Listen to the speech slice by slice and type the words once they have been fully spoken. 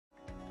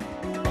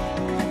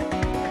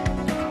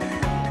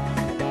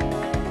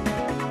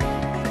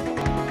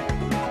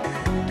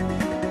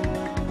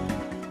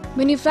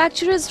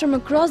Manufacturers from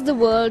across the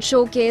world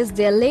showcased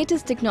their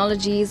latest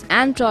technologies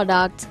and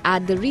products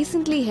at the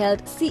recently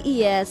held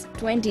CES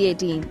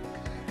 2018,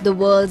 the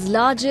world's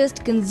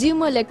largest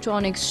consumer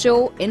electronics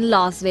show in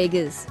Las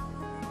Vegas.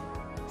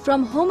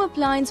 From home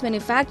appliance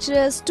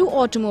manufacturers to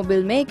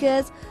automobile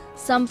makers,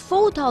 some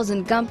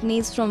 4,000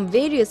 companies from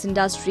various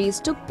industries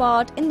took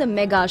part in the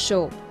mega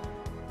show.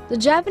 The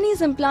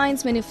Japanese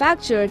appliance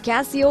manufacturer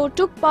Casio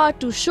took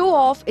part to show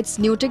off its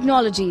new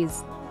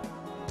technologies.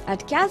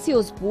 At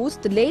Casio's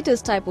booth, the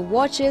latest type of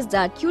watches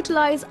that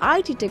utilize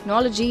IT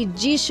technology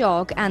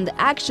G-Shock and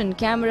the action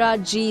camera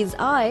G's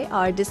Eye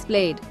are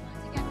displayed.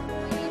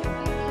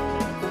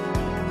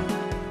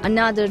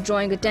 Another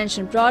drawing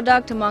attention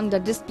product among the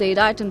displayed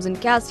items in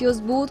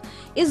Casio's booth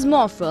is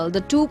Morphrol,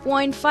 the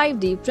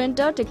 2.5D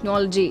printer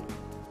technology.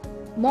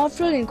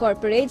 Morphrol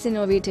incorporates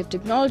innovative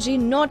technology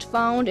not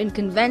found in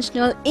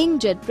conventional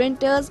inkjet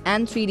printers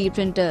and 3D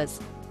printers.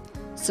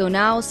 So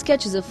now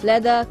sketches of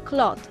leather,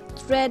 cloth,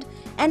 thread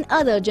and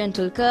other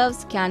gentle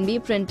curves can be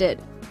printed.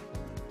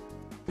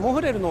 モ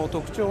フレルの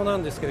特徴な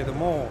んですけれど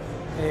も、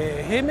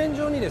平面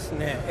上にです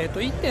ね、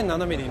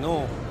1.7 ミリ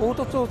の凹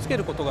凸をつけ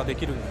ることがで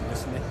きるんで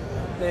すね。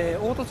で、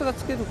凹凸が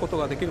つけること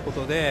ができるこ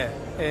とで、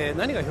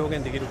何が表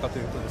現できるかと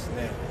いうとです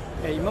ね、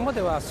今ま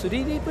では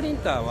 3D プリン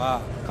ター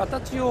は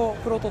形を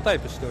プロトタイ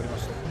プしておりま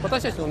した。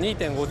私たちの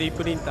 2.5D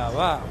プリンター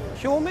は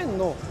表面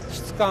の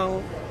質感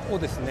を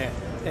ですね、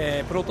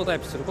プロトタイ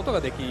プすること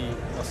ができ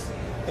ます。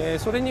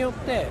それによっ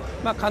て、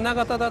金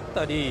型だっ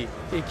たり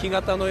木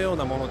型のよう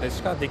なもので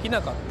しかでき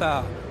なかっ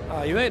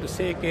たいわゆる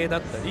成形だ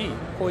ったり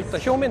こういった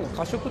表面の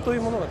加色とい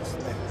うものがです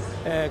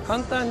ね、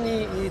簡単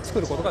に作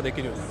ることがで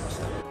きるようになりまし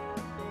た。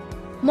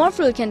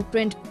Morphrol can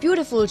print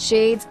beautiful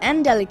shades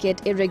and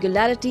delicate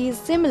irregularities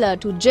similar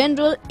to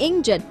general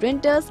inkjet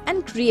printers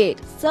and create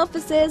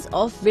surfaces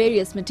of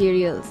various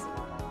materials.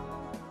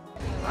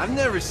 I've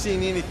never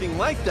seen anything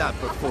like that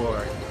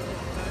before.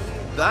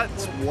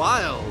 That's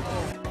wild.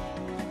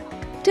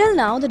 Till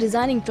now, the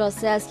designing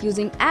process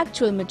using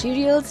actual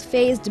materials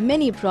faced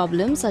many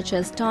problems such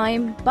as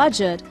time,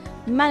 budget,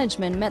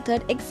 management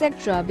method,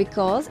 etc.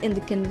 because in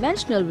the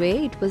conventional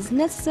way it was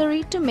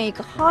necessary to make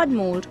a hard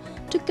mold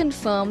to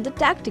confirm the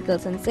tactile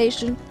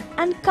sensation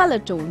and color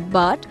tone.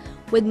 But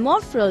with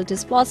Morphrol it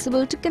is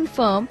possible to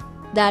confirm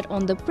that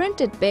on the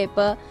printed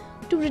paper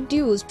to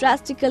reduce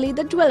drastically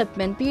the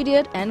development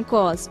period and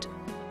cost.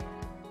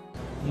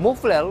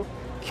 Morphrol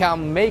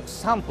can make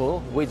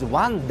sample with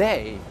 1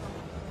 day.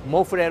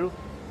 Morphrol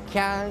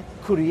can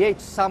create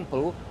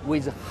sample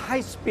with high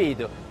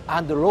speed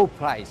and low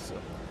price.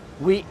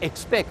 We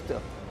expect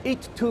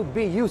it to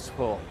be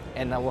useful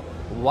in a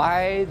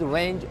wide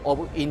range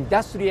of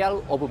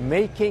industrial of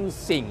making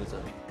things.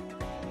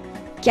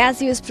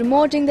 Casio is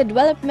promoting the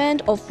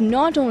development of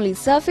not only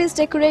surface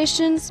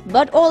decorations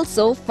but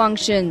also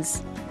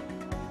functions.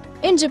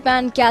 In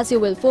Japan,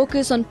 Casio will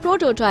focus on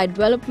prototype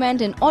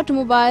development in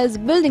automobiles,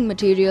 building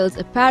materials,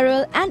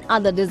 apparel and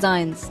other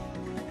designs.